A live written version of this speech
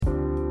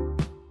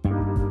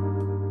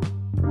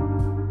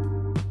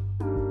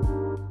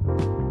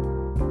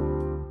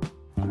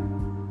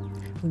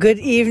Good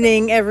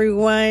evening,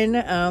 everyone.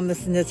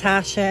 This is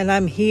Natasha, and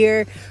I'm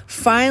here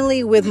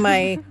finally with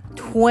my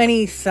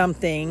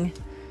 20-something,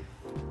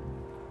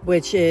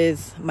 which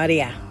is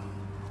Maria.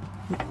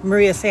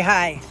 Maria, say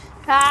hi.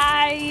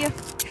 Hi.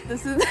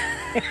 This is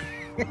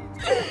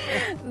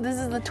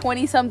the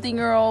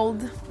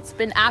 20-something-year-old. It's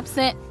been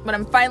absent, but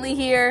I'm finally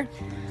here.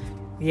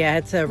 Yeah, I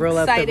had to roll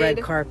out the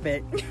red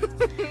carpet.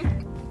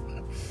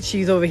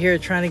 She's over here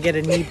trying to get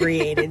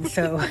inebriated,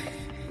 so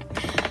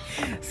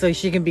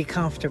she can be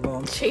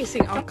comfortable.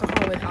 Chasing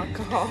alcohol with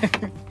alcohol.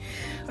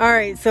 All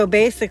right, so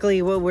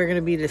basically what we're going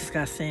to be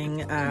discussing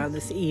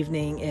this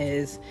evening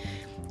is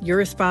your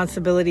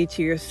responsibility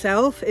to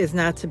yourself is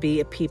not to be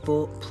a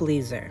people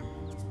pleaser.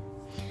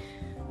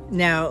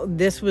 Now,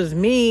 this was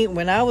me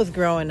when I was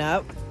growing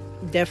up.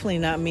 Definitely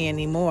not me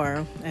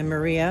anymore. And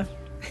Maria?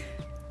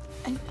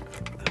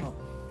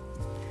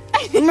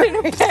 I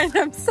needed a pen.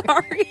 I'm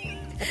sorry.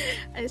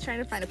 I was trying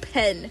to find a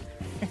pen.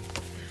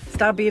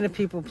 Stop being a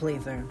people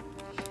pleaser.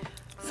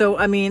 So,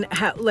 I mean,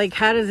 how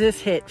does this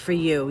hit for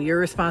you? Your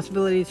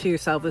responsibility to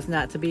yourself is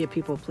not to be a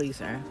people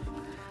pleaser.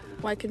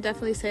 Well, I can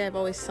definitely say I've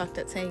always sucked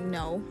at saying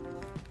no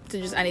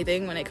to just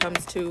anything when it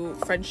comes to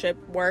friendship,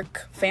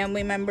 work,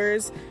 family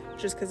members,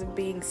 just because of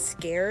being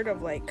scared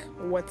of,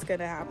 what's going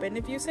to happen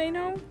if you say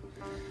no.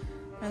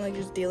 And,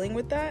 just dealing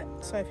with that.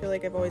 So I feel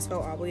like I've always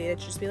felt obligated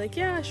to just be like,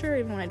 yeah, sure,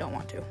 even when I don't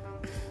want to.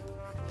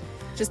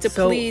 Just to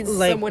please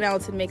someone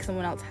else and make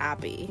someone else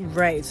happy.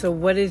 Right. So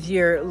what is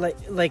your,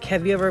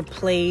 have you ever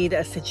played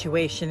a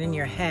situation in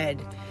your head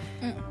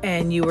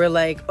and you were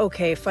like,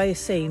 okay, if I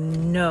say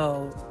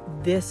no,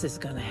 this is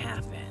going to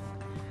happen?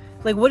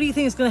 What do you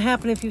think is going to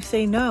happen if you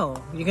say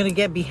no? You're going to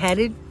get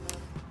beheaded?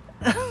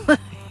 I'm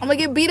going to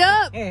get beat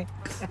up. You're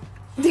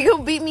going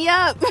to beat me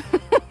up.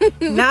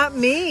 Not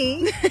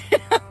me.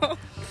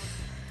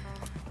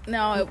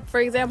 No,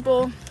 for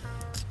example,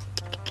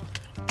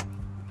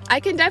 I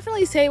can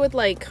definitely say with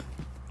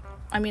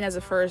as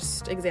a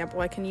first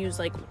example, I can use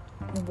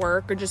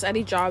work or just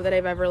any job that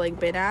I've ever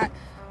been at.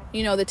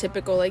 You know, the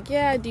typical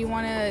do you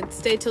want to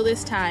stay till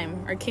this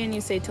time? Or can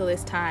you stay till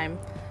this time?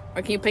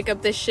 Or can you pick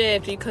up this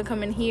shift? Or you could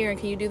come in here and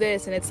can you do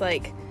this? And it's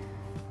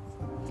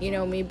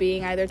me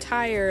being either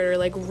tired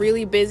or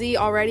really busy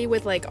already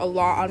with a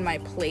lot on my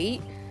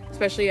plate,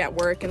 especially at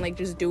work, and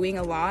just doing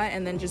a lot,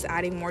 and then just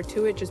adding more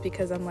to it just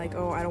because I'm I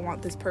don't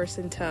want this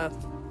person to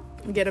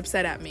get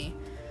upset at me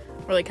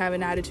or have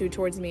an attitude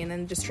towards me and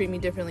then just treat me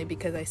differently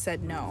because I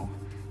said no.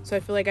 So I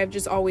feel I've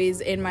just always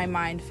in my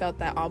mind felt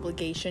that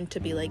obligation to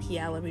be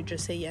yeah, let me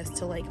just say yes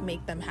to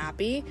make them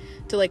happy,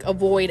 to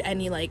avoid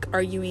any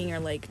arguing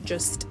or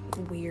just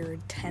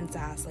weird tense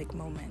ass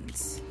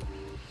moments.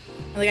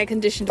 I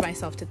conditioned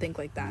myself to think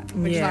like that,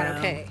 which is not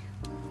okay.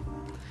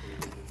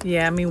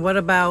 Yeah, I mean, what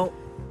about...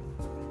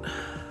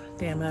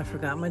 Damn it, I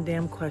forgot my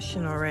damn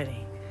question already.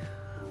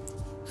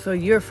 So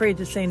you're afraid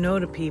to say no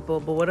to people,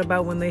 but what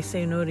about when they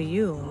say no to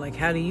you?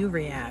 How do you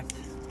react?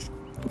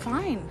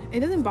 Fine.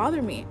 It doesn't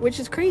bother me, which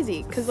is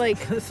crazy, because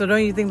So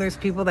don't you think there's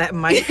people that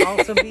might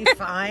also be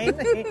fine?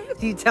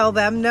 Do you tell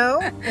them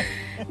no?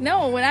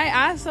 No, when I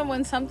ask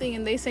someone something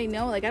and they say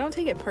no, I don't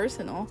take it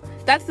personal.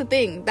 That's the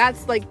thing.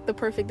 That's, the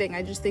perfect thing.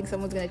 I just think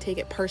someone's going to take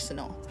it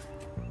personal.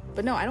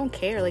 But no, I don't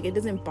care. It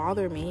doesn't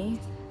bother me.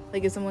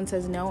 If someone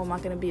says no, I'm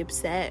not going to be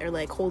upset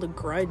or, hold a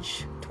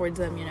grudge towards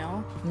them, you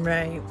know?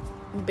 Right.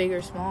 Big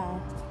or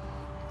small.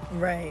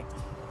 Right.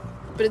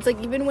 But it's,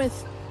 even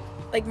with,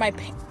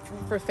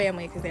 for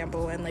family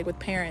example, and, with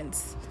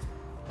parents,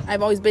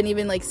 I've always been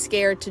even,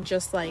 scared to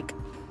just,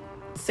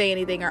 say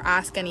anything or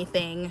ask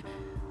anything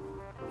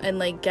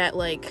and, get,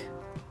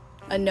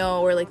 a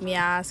no or, me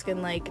ask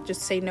and,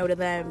 just say no to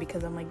them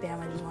because I'm damn,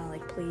 I just want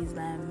to, please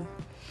them.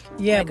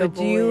 Yeah, but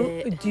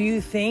do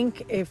you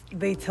think if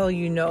they tell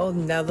you no,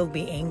 now they'll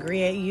be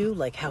angry at you?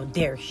 How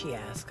dare she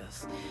ask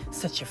us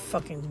such a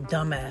fucking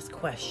dumbass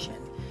question?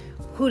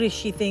 Who does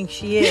she think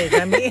she is?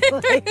 I mean,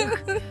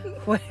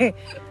 wait.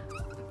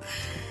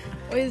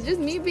 Well, it's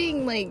just me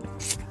being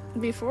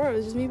before it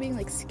was just me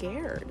being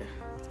scared.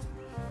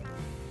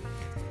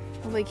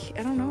 I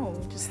don't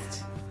know, just.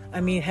 I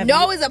mean,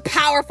 no is a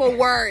powerful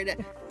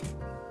word.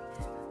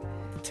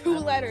 2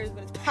 letters,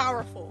 but it's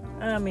powerful.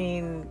 I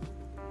mean.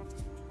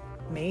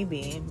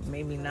 Maybe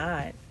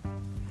not.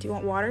 Do you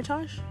want water,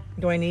 Tosh?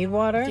 Do I need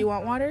water? Do you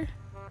want water?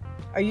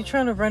 Are you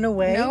trying to run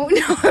away? No,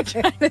 I'm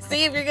trying to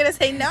see if you're going to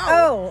say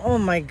no. Oh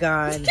my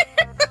God.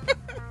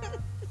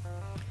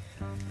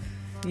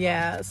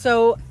 Yeah,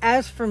 so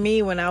as for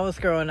me, when I was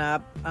growing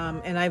up,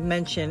 and I've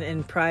mentioned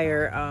in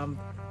prior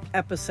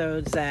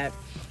episodes that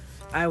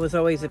I was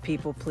always a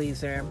people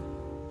pleaser,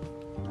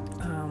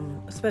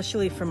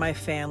 especially for my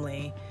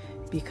family.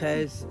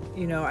 Because,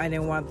 I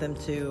didn't want them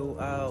to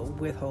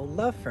withhold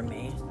love from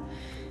me.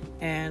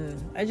 And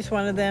I just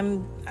wanted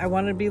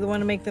to be the one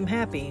to make them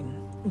happy.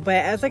 But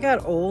as I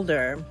got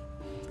older,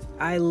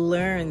 I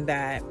learned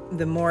that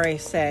the more I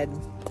said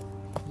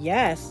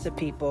yes to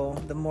people,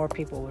 the more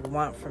people would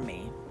want from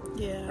me.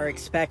 Yeah. Or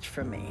expect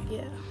from me.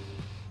 Yeah.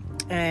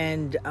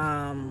 And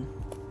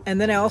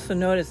then I also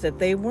noticed that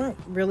they weren't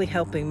really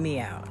helping me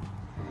out.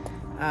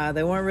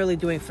 They weren't really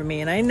doing for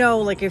me. And I know,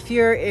 like, if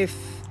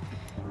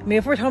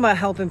we're talking about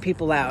helping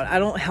people out, I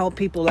don't help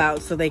people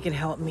out so they can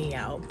help me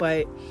out.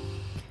 But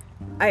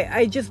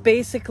I just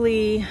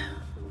basically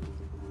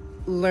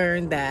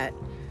learned that,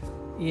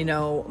 you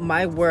know,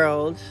 my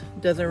world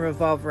doesn't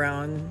revolve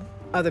around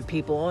other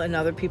people, and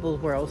other people's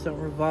worlds don't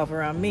revolve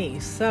around me.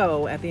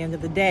 So at the end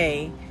of the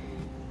day,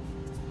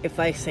 if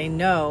I say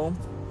no,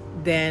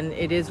 then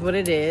it is what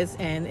it is,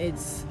 and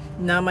it's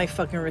not my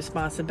fucking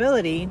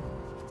responsibility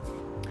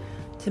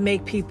to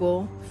make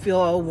people feel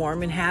all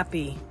warm and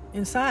happy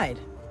inside.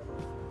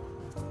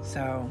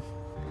 So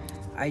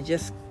I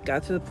just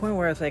got to the point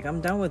where I was like,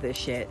 I'm done with this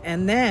shit.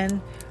 And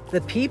then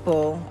the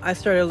people, I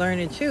started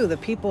learning too, the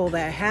people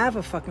that have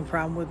a fucking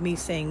problem with me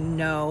saying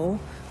no,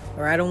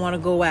 or I don't want to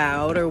go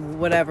out, or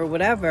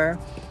whatever,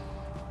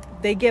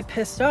 they get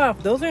pissed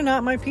off. Those are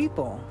not my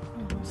people.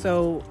 Mm-hmm.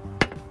 So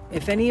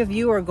if any of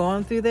you are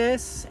going through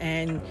this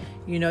and,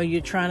 you know, you're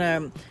trying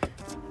to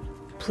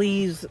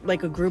please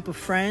like a group of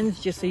friends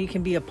just so you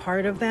can be a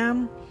part of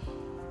them,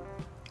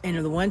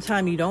 and the one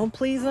time you don't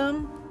please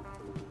them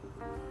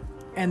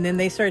and then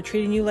they start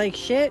treating you like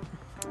shit,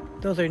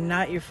 those are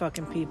not your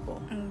fucking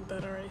people. And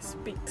that already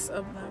speaks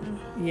of them.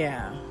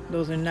 Yeah,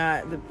 those are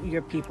not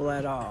your people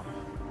at all.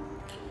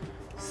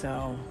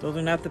 So those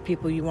are not the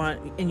people you want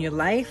in your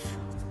life.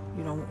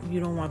 You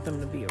don't want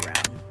them to be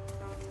around.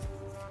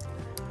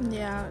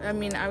 Yeah, I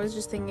mean, I was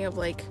just thinking of,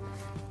 like,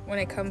 when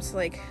it comes to,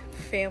 like,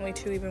 family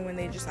too, even when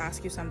they just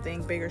ask you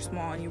something big or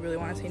small and you really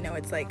want to say no,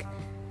 it's like,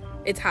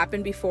 it's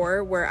happened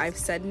before where I've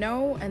said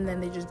no and then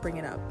they just bring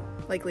it up,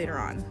 like, later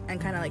on and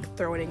kind of, like,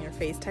 throw it in your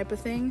face type of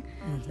thing.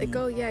 Mm-hmm. Like,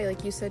 oh yeah,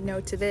 like, you said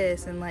no to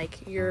this, and,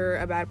 like, you're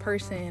a bad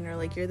person, or,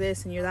 like, you're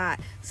this and you're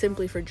that,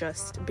 simply for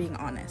just being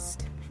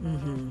honest.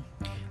 Mm-hmm.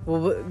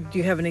 Well, do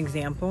you have an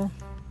example?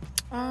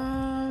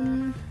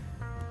 Well,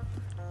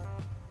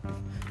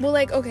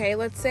 like, okay,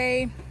 let's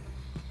say,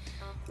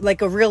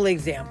 like a real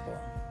example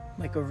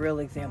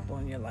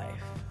in your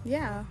life.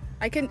 Yeah,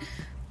 I can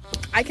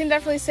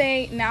definitely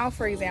say now,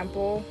 for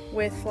example,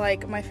 with,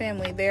 like, my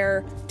family,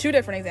 they're two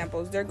different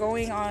examples. They're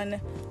going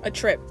on a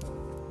trip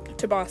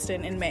to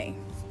Boston in May,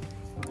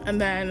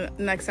 and then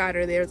next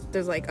Saturday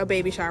there's like a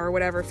baby shower,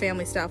 whatever,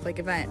 family stuff, like,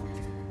 event.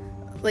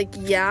 Like,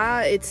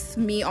 yeah, it's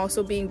me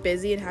also being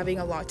busy and having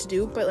a lot to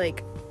do, but,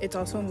 like, it's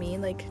also me,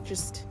 like,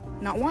 just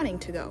not wanting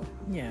to go.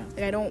 Yeah.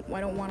 Like, I don't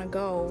want to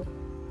go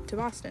to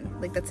Boston.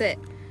 Like, that's it.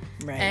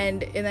 Right.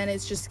 And then it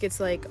just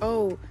gets like,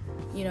 oh,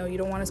 you know, you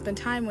don't want to spend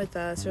time with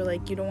us, or,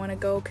 like, you don't want to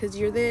go because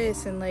you're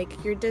this, and,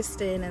 like, you're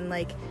distant, and,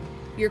 like,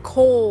 you're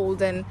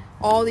cold, and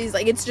all these,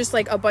 like, it's just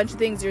like a bunch of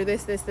things. You're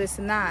this,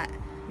 and that.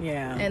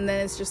 Yeah. And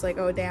then it's just like,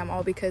 oh damn,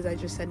 all because I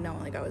just said no.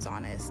 Like, I was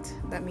honest.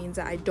 That means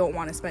that I don't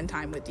want to spend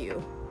time with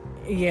you.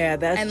 Yeah,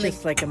 that's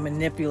just like a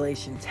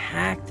manipulation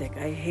tactic.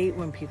 I hate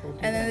when people do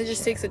that. And then it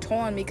just takes a toll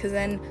on me, because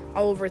then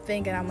I'll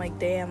overthink, and I'm like,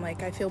 damn,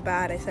 like, I feel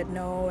bad. I said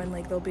no, and,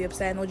 like, they'll be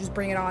upset, and they'll just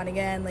bring it on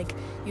again. Like,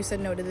 you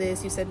said no to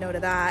this, you said no to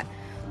that.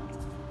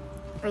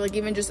 Or, like,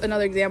 even just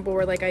another example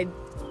where, like, I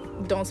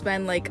don't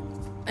spend, like,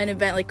 an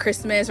event like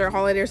Christmas or a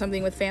holiday or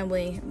something with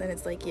family. And then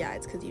it's like, yeah,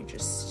 it's because you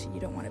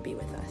don't want to be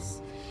with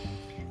us.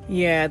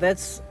 Yeah,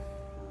 that's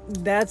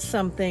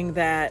something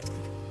that,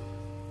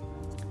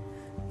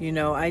 you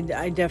know, I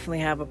definitely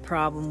have a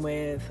problem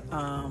with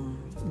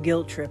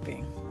guilt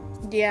tripping.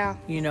 Yeah.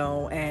 You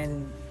know,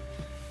 and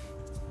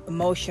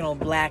emotional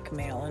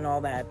blackmail and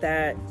all that.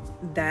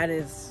 That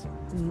is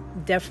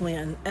definitely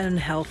an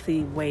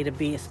unhealthy way to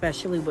be,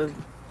 especially with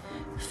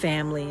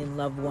family and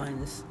loved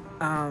ones.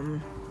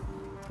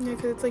 Yeah,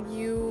 because it's like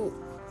you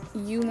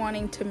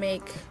wanting to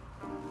make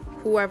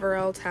whoever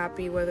else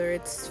happy, whether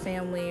it's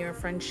family or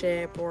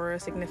friendship or a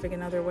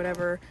significant other,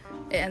 whatever,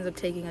 it ends up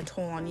taking a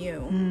toll on you.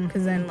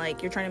 Because then,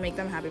 like, you're trying to make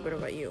them happy, but what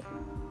about you?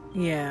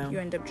 Yeah. You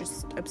end up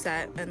just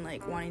upset and,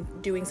 like,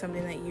 doing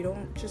something that you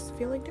don't just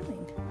feel like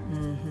doing.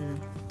 Mm-hmm.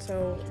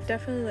 So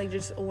definitely, like,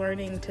 just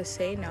learning to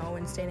say no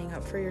and standing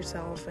up for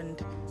yourself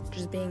and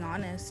just being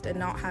honest and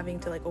not having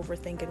to, like,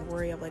 overthink and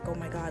worry of, like, oh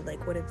my god,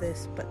 like, what if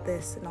this but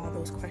this, and all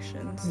those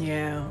questions.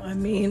 Yeah, I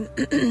mean,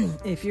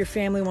 if your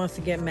family wants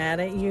to get mad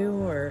at you,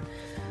 or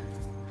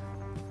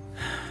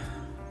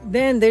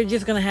then they're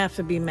just gonna have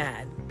to be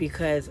mad,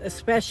 because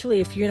especially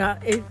if you're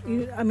not,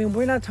 I mean,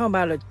 we're not talking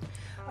about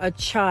a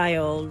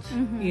child,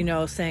 you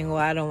know, saying, well,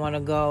 I don't want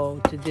to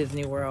go to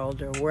Disney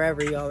World or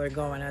wherever y'all are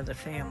going as a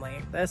family.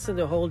 That's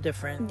a whole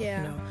different, you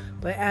know.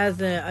 But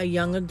as a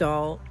young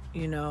adult,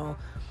 you know,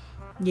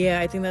 yeah,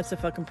 I think that's a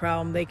fucking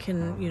problem. They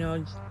can, you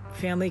know,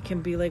 family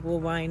can be like, well,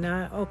 why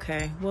not?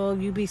 Okay, well,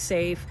 you be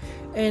safe.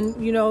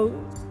 And, you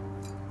know,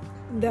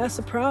 that's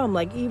the problem.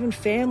 Like, even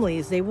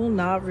families, they will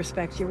not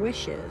respect your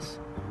wishes.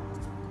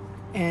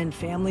 And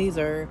families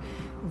are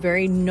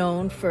very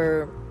known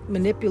for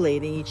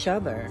manipulating each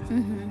other.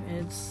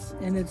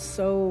 It's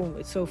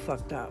so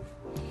fucked up.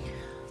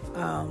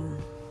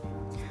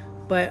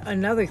 But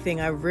another thing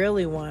I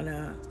really want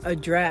to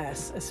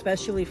address,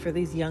 especially for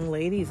these young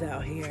ladies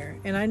out here,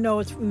 and I know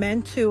it's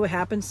men too, it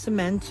happens to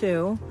men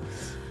too,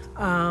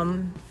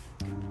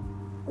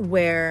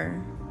 where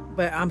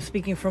but I'm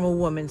speaking from a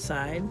woman's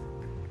side,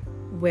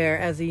 where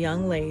as a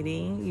young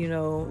lady, you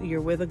know,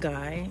 you're with a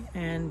guy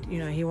and, you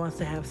know, he wants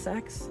to have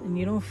sex and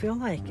you don't feel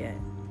like it.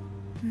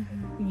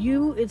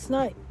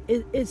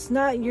 It's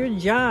not your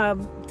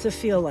job to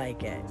feel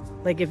like it.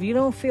 Like, if you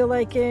don't feel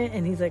like it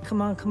and he's like,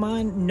 come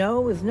on,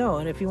 no is no.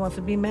 And if he wants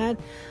to be mad,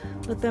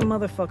 let that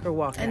motherfucker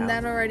walk out. And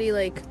that already,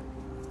 like,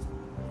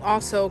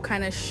 also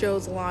kind of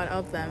shows a lot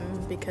of them,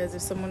 because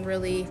if someone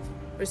really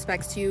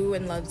respects you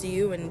and loves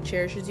you and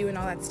cherishes you and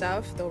all that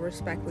stuff, they'll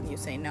respect when you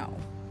say no.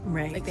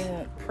 Right. Like, they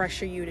won't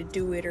pressure you to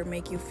do it or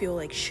make you feel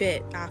like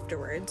shit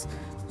afterwards.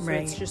 So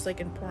right. It's just,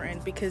 like,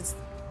 important, because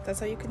that's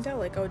how you can tell,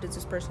 like, oh, does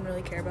this person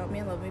really care about me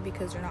and love me,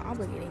 because they're not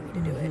obligating me to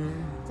do it.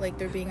 Like,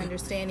 they're being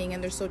understanding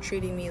and they're still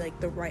treating me, like,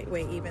 the right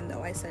way, even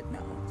though I said no.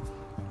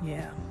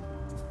 Yeah.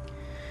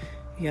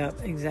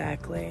 Yep,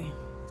 exactly.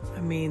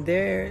 I mean,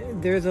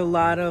 there's a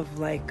lot of,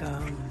 like,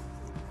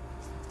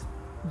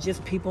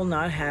 just people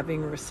not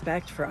having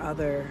respect for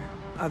other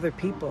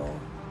people,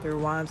 their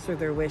wants or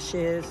their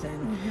wishes.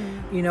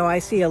 And you know, I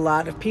see a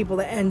lot of people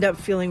that end up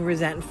feeling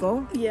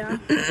resentful. Yeah.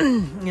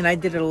 And I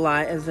did it a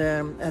lot as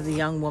a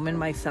young woman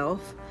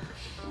myself.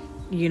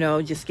 You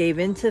know, just gave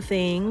into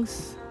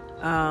things,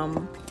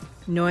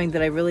 knowing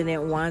that I really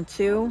didn't want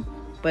to,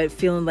 but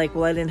feeling like,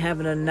 well, I didn't have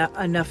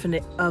enough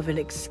of an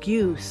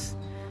excuse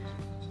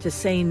to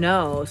say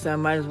no, so I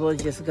might as well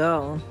just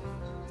go.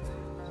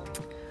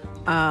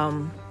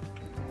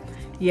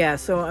 Yeah,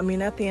 so I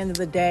mean, at the end of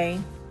the day,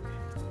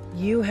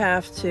 you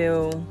have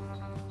to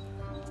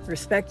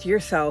respect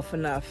yourself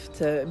enough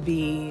to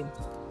be,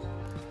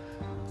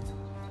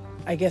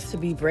 I guess, to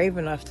be brave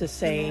enough to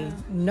say,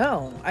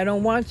 no, I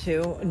don't want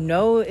to.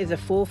 No is a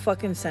full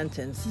fucking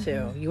sentence,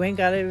 too. You ain't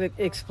got to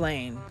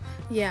explain.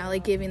 Yeah,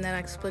 like giving that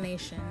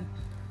explanation.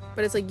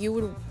 But it's like,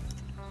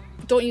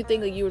 don't you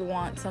think that you would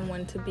want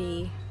someone to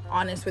be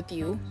honest with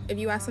you if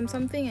you ask them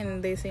something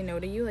and they say no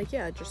to you? Like,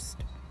 yeah, just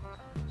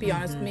be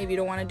honest. Maybe you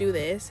don't want to do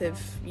this.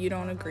 If you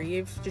don't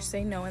agree, just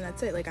say no and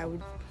that's it. Like, I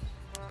would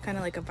kind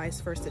of like a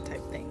vice versa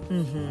type thing.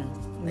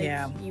 Like,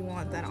 yeah, you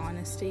want that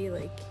honesty,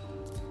 like,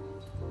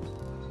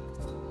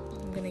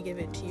 I'm gonna give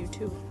it to you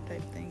too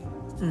type thing.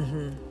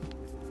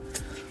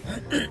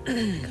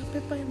 Got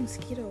bit by a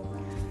mosquito.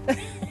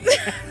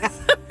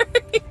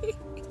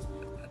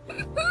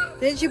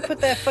 Didn't you put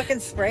that fucking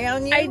spray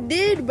on you? I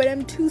did, but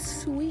I'm too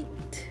sweet.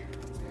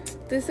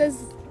 This says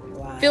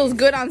feels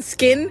good on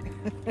skin.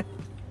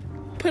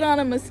 Put on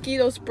a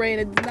mosquito spray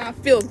and it does not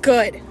feel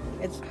good.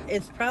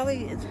 It's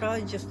probably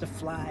just a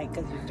fly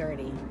because you're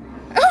dirty.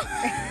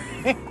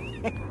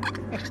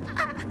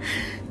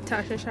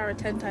 Tasha, shower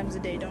 10 times a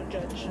day, don't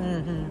judge.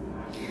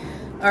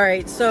 All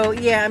right, so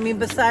yeah, I mean,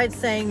 besides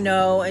saying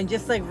no and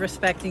just like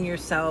respecting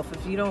yourself,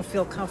 if you don't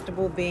feel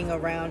comfortable being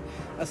around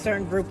a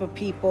certain group of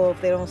people,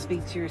 if they don't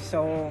speak to your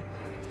soul,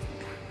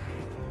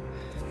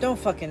 don't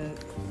fucking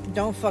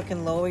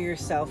lower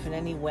yourself in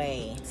any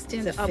way.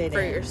 Stand up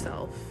for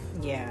yourself.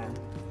 Yeah.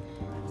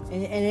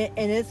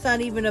 And it's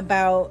not even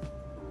about,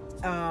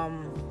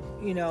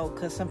 you know,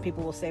 because some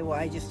people will say, well,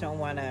 I just don't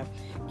want to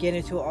get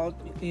into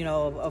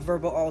a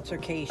verbal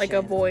altercation. Like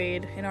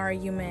avoid an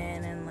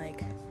argument and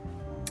like.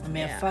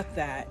 Man, fuck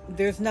that.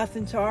 There's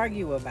nothing to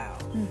argue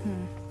about.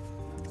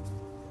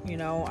 You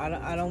know,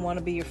 I don't want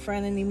to be your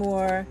friend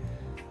anymore.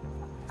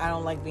 I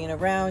don't like being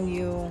around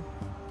you.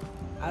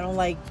 I don't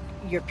like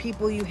your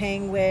people you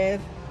hang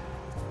with.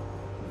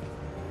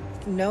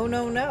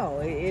 No.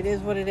 It is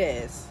what it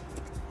is.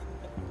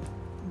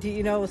 Do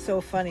you know, it's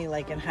so funny,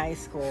 like in high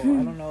school, I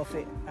don't know if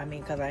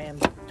because I am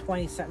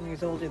 20-something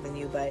years older than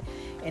you, but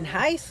in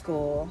high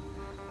school,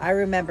 I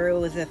remember it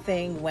was a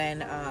thing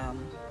when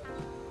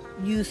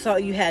you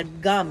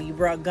had gum, you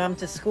brought gum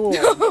to school,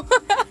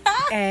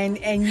 and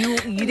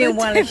you didn't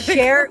want to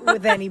share it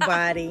with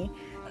anybody,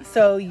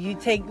 so you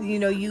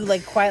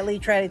like quietly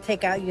try to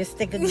take out your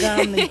stick of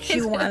gum and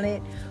chew on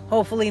it.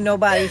 Hopefully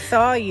nobody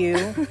saw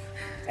you,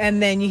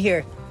 and then you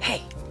hear,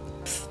 hey,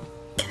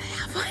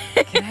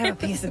 can I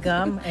have a piece of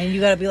gum? And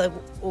you gotta be like,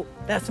 oh,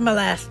 that's my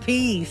last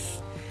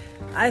piece.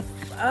 I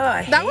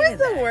that was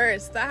the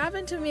worst. That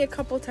happened to me a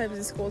couple times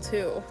in school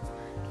too.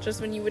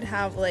 Just when you would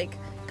have like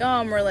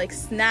gum or like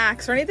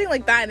snacks or anything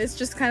like that, and it's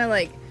just kind of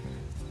like,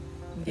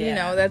 you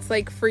know, that's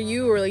like for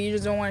you, or like you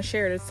just don't want to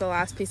share it. It's the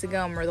last piece of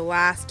gum or the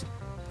last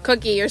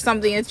cookie or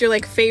something. It's your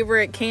like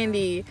favorite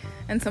candy,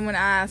 and someone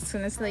asks,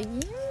 and it's like,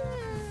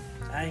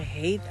 I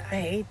hate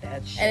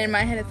that shit. And in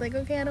my head, it's like,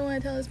 okay, I don't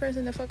want to tell this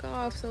person to fuck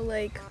off, so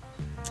like.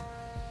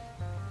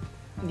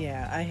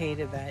 Yeah, I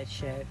hated that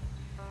shit.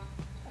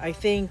 I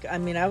think, I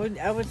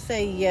would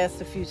say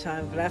yes a few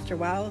times, but after a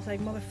while, I was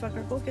like,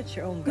 motherfucker, go get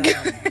your own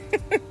gum.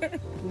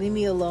 Leave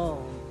me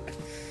alone.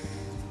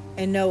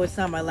 And no, it's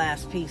not my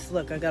last piece.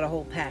 Look, I got a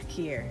whole pack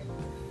here.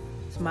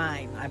 It's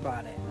mine. I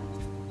bought it.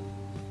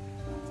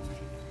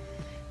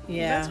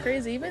 Yeah. That's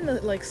crazy. Even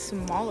the like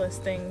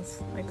smallest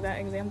things, like that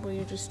example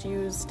you just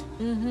used.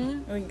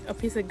 Like a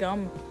piece of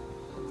gum.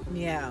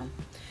 Yeah.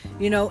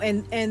 You know,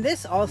 and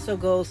this also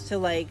goes to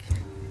like,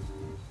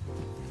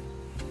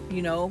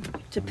 you know,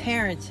 to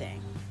parenting.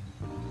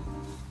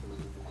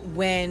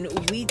 when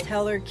we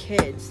tell our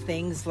kids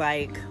things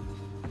like,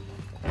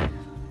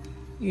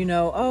 you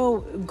know, oh,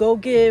 go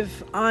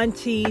give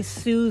Auntie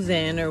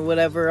Susan or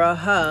whatever a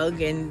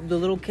hug, and the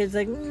little kid's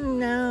like,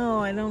 no,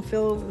 I don't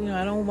feel, you know,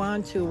 I don't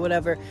want to,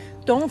 whatever.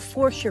 Don't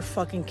force your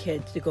fucking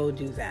kids to go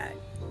do that.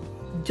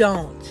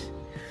 Don't.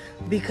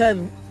 Because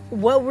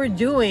what we're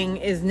doing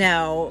is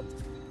now,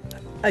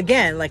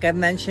 again, like I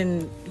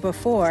mentioned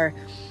before,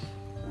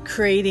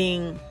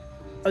 creating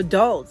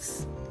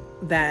adults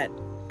that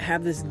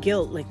have this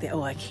guilt, like,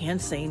 I can't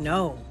say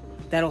no.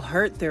 That'll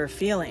hurt their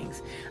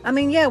feelings. I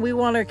mean, yeah, we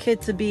want our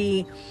children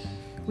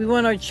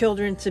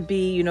to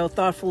be, you know,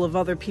 thoughtful of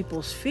other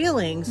people's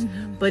feelings,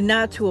 but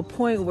not to a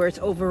point where it's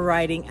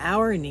overriding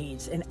our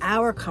needs and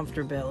our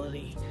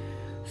comfortability.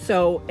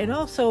 So, and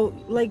also,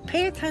 like,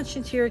 pay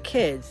attention to your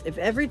kids. If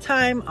every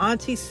time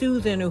Auntie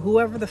Susan or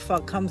whoever the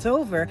fuck comes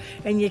over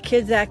and your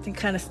kid's acting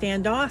kind of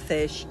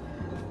standoffish,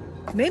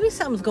 maybe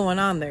something's going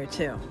on there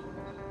too.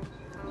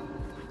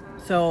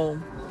 So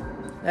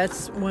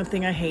that's one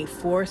thing I hate,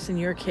 forcing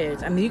your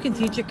kids. I mean, you can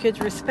teach your kids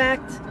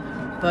respect,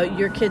 but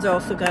your kids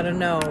also got to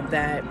know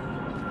that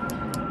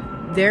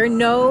their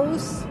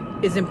nose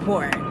is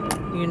important.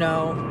 You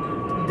know,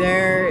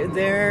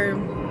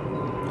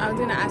 I was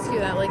gonna ask you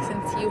that, like,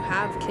 since you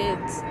have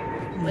kids,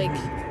 like,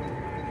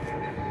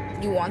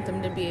 you want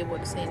them to be able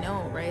to say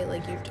no, right?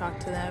 Like, you've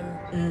talked to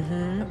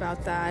them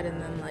about that,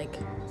 and then, like...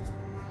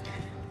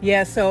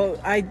 Yeah, so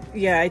I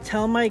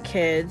tell my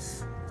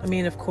kids, I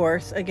mean, of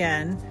course,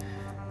 again,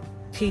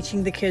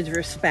 teaching the kids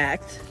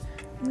respect,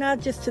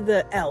 not just to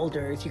the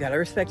elders. You got to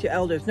respect your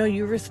elders. No,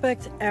 you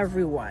respect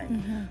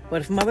everyone.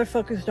 But if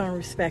motherfuckers don't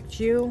respect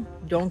you,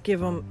 don't give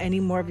them any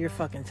more of your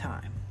fucking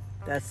time.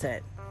 That's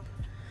it.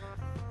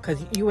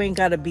 Because you ain't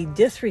got to be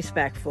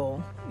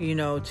disrespectful. You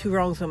know, two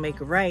wrongs don't make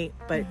a right.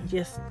 But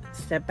just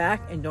step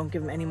back and don't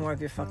give them any more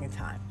of your fucking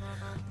time.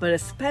 But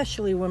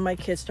especially when my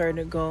kids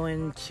started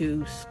going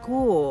to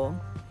school,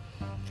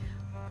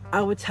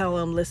 I would tell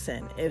them,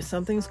 listen, if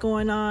something's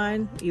going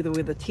on, either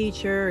with a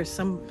teacher or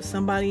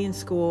somebody in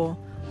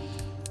school,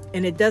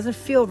 and it doesn't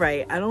feel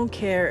right, I don't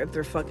care if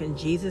they're fucking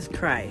Jesus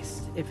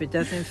Christ. If it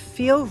doesn't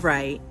feel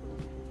right,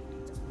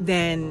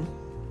 then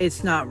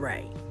it's not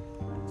right.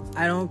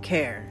 I don't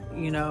care,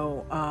 you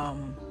know.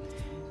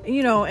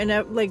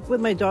 And like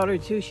with my daughter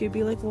too, she'd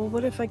be like, well,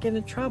 what if I get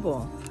in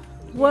trouble?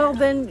 Well,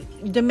 then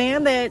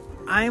demand that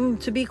I'm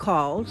to be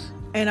called,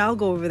 and I'll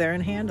go over there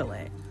and handle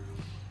it.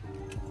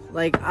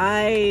 Like,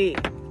 I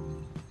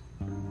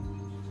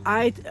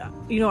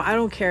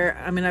don't care.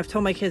 I mean, I've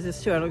told my kids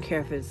this too. I don't care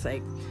if it's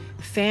like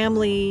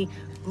family,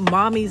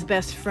 mommy's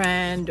best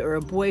friend, or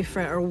a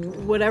boyfriend, or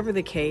whatever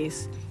the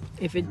case.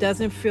 If it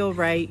doesn't feel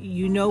right,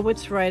 you know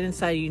what's right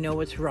inside, you know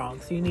what's wrong.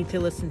 So you need to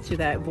listen to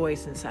that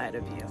voice inside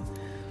of you.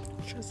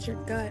 Trust your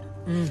gut.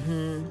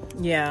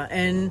 Yeah,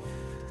 and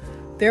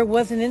there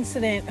was an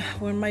incident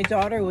when my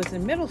daughter was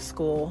in middle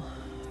school,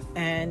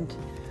 and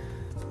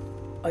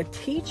a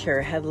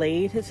teacher had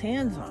laid his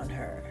hands on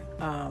her.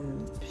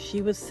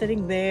 She was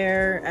sitting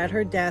there at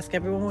her desk.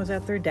 Everyone was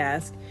at their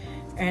desk.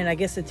 And I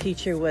guess the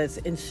teacher was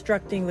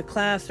instructing the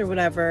class or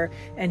whatever.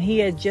 And he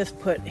had just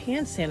put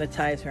hand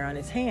sanitizer on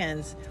his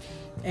hands.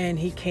 And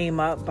he came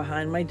up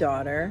behind my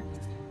daughter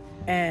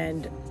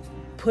and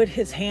put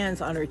his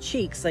hands on her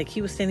cheeks. Like,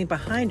 he was standing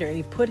behind her, and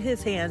he put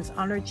his hands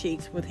on her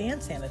cheeks with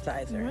hand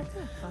sanitizer. What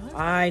the fuck?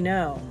 I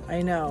know.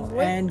 What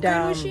grade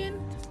was she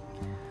in?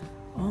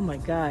 Oh my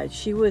God,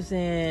 she was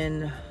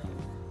in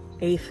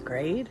 8th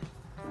grade,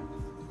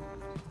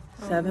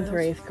 7th or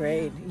 8th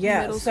grade.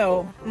 Yeah, middle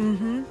so,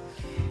 school.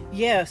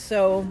 Yeah,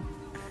 so,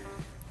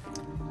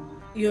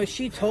 you know,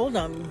 she told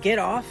him, get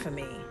off of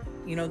me,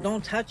 you know,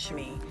 don't touch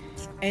me.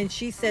 And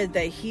she said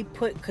that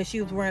because she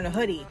was wearing a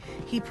hoodie,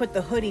 he put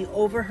the hoodie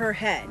over her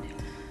head,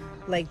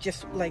 like,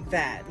 just like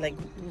that, like,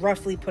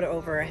 roughly put it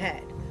over her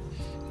head.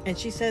 And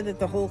she said that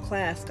the whole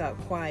class got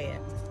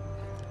quiet,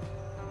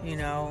 you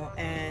know,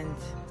 and...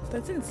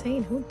 That's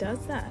insane. Who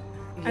does that?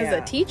 Yeah. As a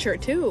teacher,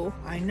 too.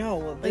 I know.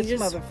 Well, this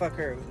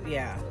motherfucker,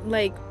 yeah.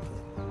 Like,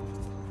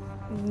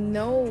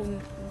 no,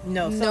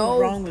 something's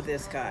wrong with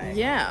this guy.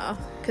 Yeah,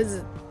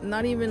 because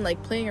not even,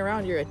 like, playing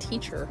around, you're a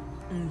teacher.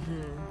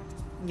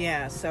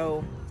 Yeah,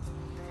 so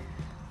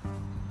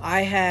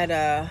I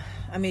had,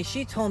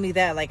 she told me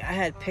that, like, I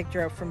had picked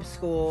her up from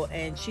school,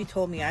 and she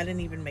told me I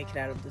didn't even make it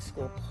out of the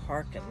school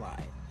parking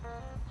lot.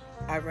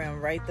 I ran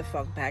right the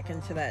fuck back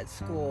into that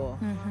school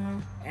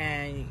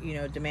and, you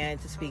know,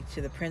 demanded to speak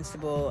to the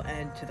principal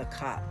and to the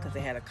cop, because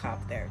they had a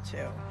cop there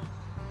too.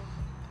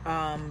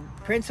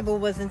 Principal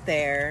wasn't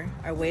there.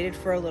 I waited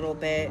for a little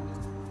bit.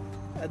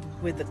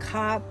 With the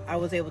cop, I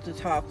was able to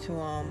talk to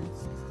him,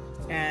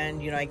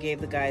 and, you know, I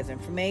gave the guys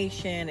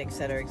information,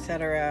 etc.,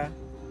 etc.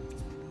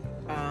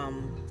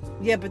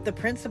 Yeah, but the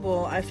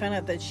principal, I found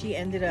out that she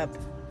ended up,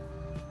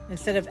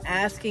 instead of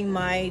asking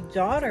my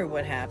daughter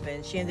what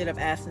happened, she ended up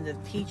asking the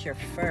teacher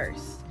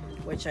first,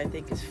 which I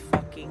think is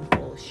fucking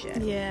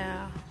bullshit.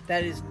 Yeah.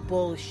 That is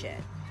bullshit.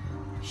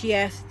 She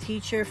asked the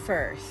teacher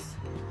first,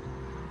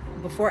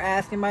 before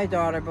asking my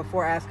daughter,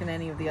 before asking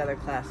any of the other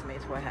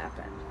classmates what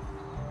happened.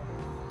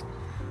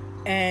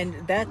 And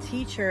that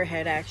teacher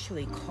had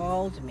actually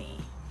called me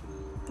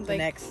the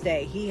next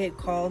day. He had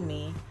called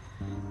me,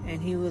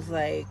 and he was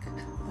like,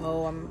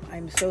 "Oh,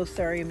 I'm so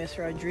sorry, Miss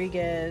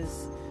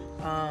Rodriguez.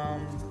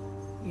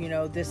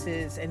 This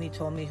is," and he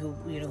told me who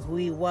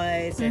he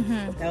was, and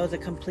that was a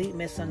complete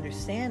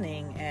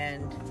misunderstanding,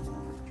 and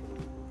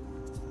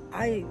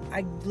I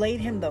laid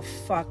him the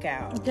fuck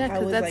out. Yeah,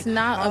 because that's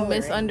not hollering. A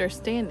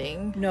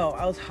misunderstanding. No,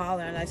 I was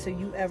hollering, and I said,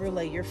 "You ever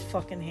lay your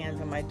fucking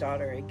hands on my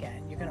daughter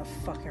again, you're gonna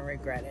fucking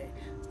regret it,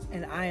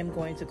 and I am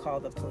going to call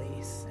the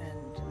police."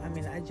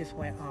 And I just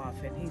went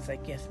off, and he's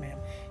like, "Yes, ma'am.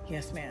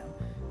 Yes, ma'am."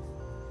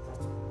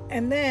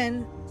 And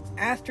then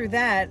after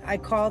that, I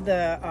called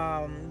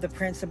the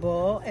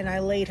principal, and I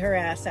laid her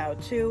ass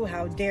out too.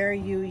 "How dare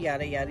you,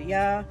 yada yada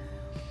yada."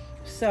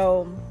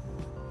 So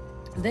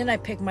then I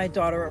picked my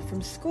daughter up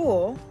from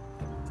school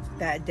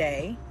that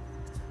day,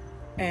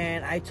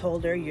 and I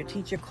told her, "Your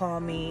teacher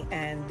called me,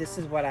 and this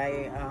is what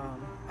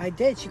I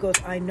did." She goes,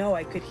 "I know,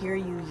 I could hear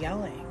you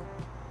yelling."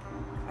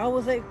 I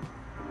was like,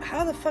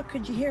 "How the fuck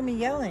could you hear me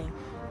yelling?"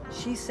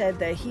 She said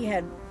that he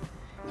had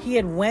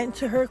went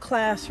to her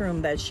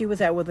classroom that she was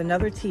at with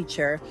another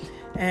teacher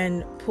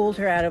and pulled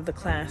her out of the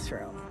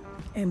classroom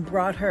and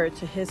brought her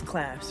to his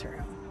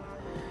classroom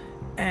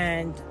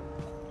and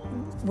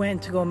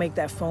went to go make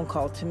that phone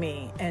call to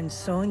me. And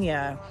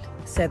Sonia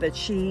said that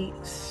she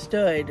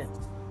stood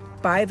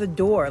by the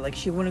door, like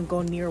she wouldn't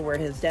go near where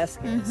his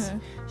desk is.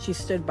 She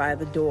stood by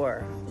the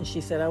door, and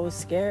she said, "I was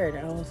scared."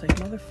 And I was like,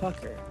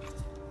 "Motherfucker,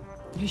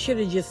 you should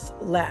have just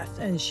left."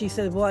 And she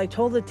said, "Well, I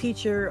told the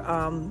teacher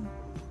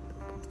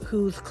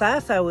whose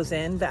class I was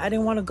in that I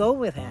didn't want to go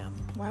with him."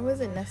 Why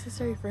was it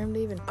necessary for him to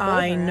even pull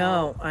I her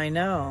know.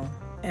 out?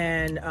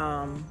 And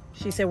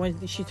she said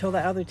when she told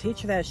that other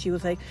teacher that, she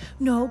was like,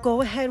 "No,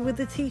 go ahead with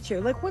the teacher."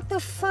 Like, what the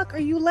fuck are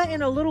you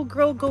letting a little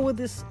girl go with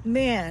this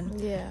man?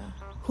 Yeah.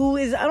 Who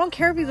is, I don't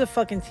care if he's a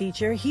fucking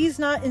teacher, he's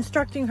not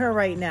instructing her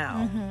right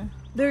now.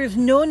 There's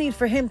no need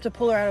for him to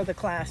pull her out of the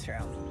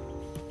classroom.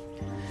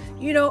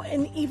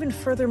 And even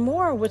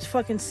furthermore, what's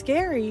fucking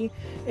scary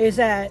is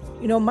that,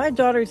 my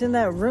daughter's in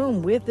that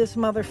room with this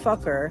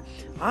motherfucker.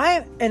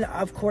 And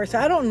of course,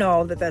 I don't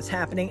know that that's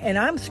happening. And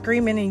I'm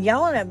screaming and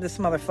yelling at this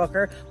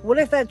motherfucker. What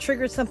if that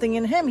triggered something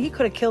in him? He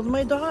could have killed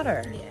my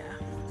daughter. Yeah.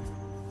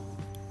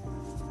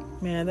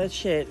 Man, that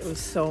shit was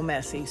so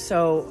messy.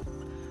 So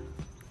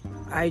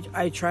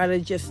I try to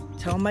just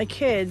tell my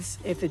kids,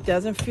 if it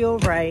doesn't feel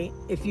right,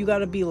 if you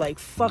gotta be like,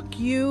 "Fuck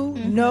you,"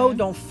 no,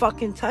 don't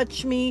fucking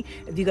touch me.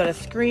 If you gotta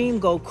scream,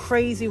 go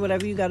crazy,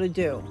 whatever you gotta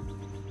do.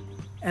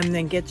 And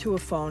then get to a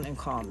phone and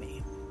call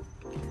me.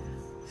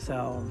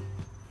 So,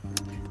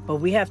 but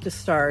we have to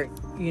start,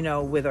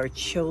 with our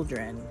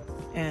children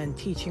and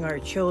teaching our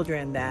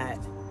children that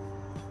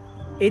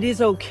it is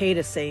okay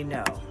to say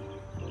no.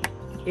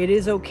 It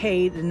is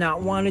okay to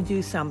not want to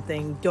do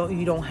something.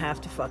 You don't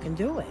have to fucking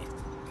do it.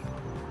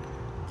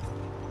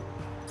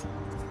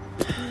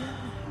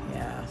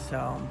 Yeah,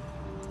 so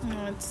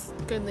it's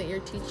good that you're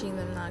teaching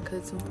them that, because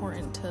it's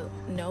important to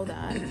know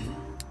that.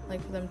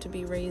 Like, for them to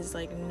be raised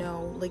like,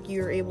 no, like,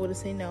 you're able to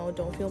say no,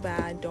 don't feel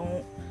bad,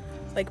 don't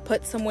like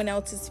put someone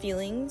else's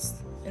feelings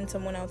and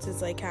someone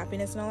else's like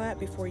happiness and all that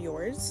before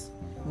yours.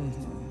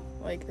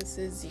 Like, this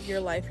is your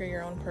life, you're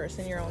your own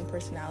person, your own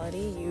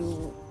personality.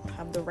 You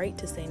have the right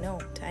to say no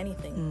to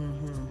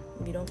anything.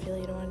 If you don't feel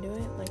you don't want to do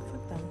it, like,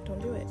 fuck them,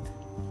 don't do it.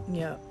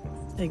 Yeah,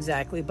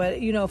 exactly. But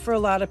for a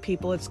lot of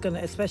people, it's gonna,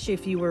 especially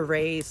if you were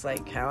raised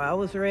like how I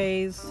was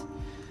raised,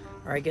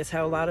 or I guess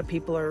how a lot of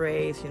people are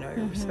raised,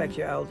 respect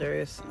your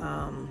elders.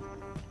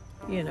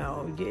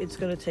 It's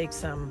gonna take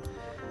some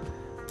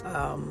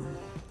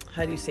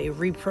how do you say,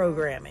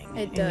 reprogramming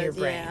in your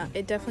brain. Yeah,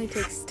 it definitely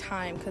takes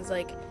time, because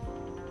like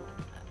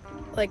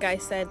I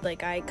said,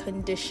 like, I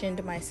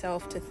conditioned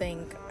myself to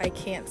think I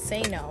can't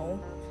say no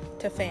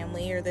to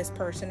family or this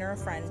person or a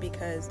friend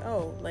because,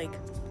 like,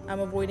 I'm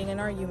avoiding an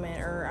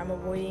argument, or I'm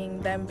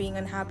avoiding them being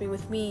unhappy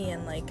with me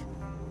and like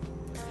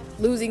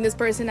losing this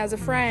person as a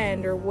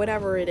friend, or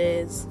whatever it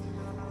is.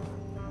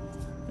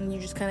 And you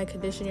just kind of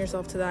condition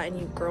yourself to that, and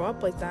you grow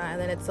up like that,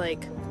 and then it's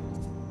like,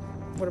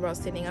 what about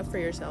standing up for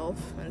yourself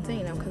and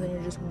saying no? Because then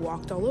you're just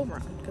walked all over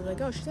on, because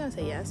like, oh, she's gonna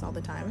say yes all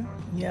the time.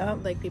 Yeah,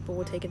 like, people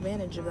will take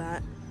advantage of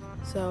that.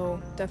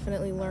 So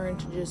definitely learn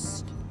to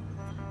just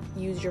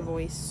use your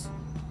voice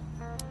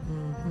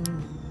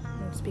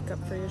and speak up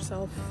for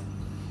yourself.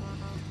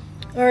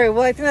 All right,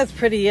 well, I think that's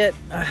pretty it.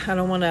 I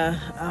don't want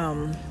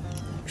to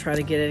try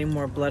to get any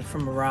more blood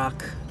from a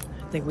rock.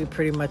 I think we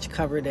pretty much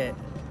covered it.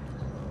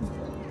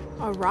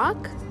 A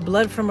rock?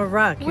 Blood from a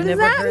rock. What You does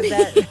never that heard mean?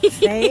 that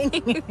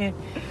saying?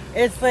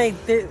 It's like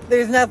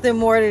there's nothing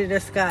more to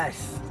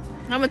discuss.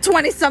 I'm a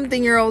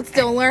 20-something-year-old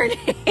still learning.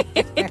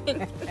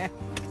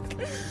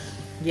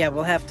 Yeah,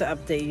 we'll have to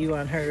update you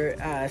on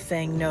her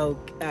saying no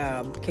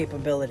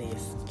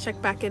capabilities.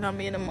 Check back in on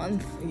me in a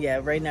month. Yeah,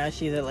 right now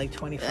she's at like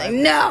 25.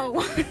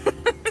 No!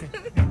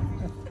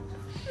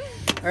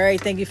 All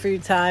right, thank you for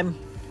your time.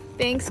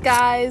 Thanks,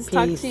 guys. Peace.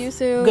 Talk to you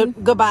soon.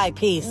 Goodbye.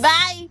 Peace.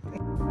 Bye.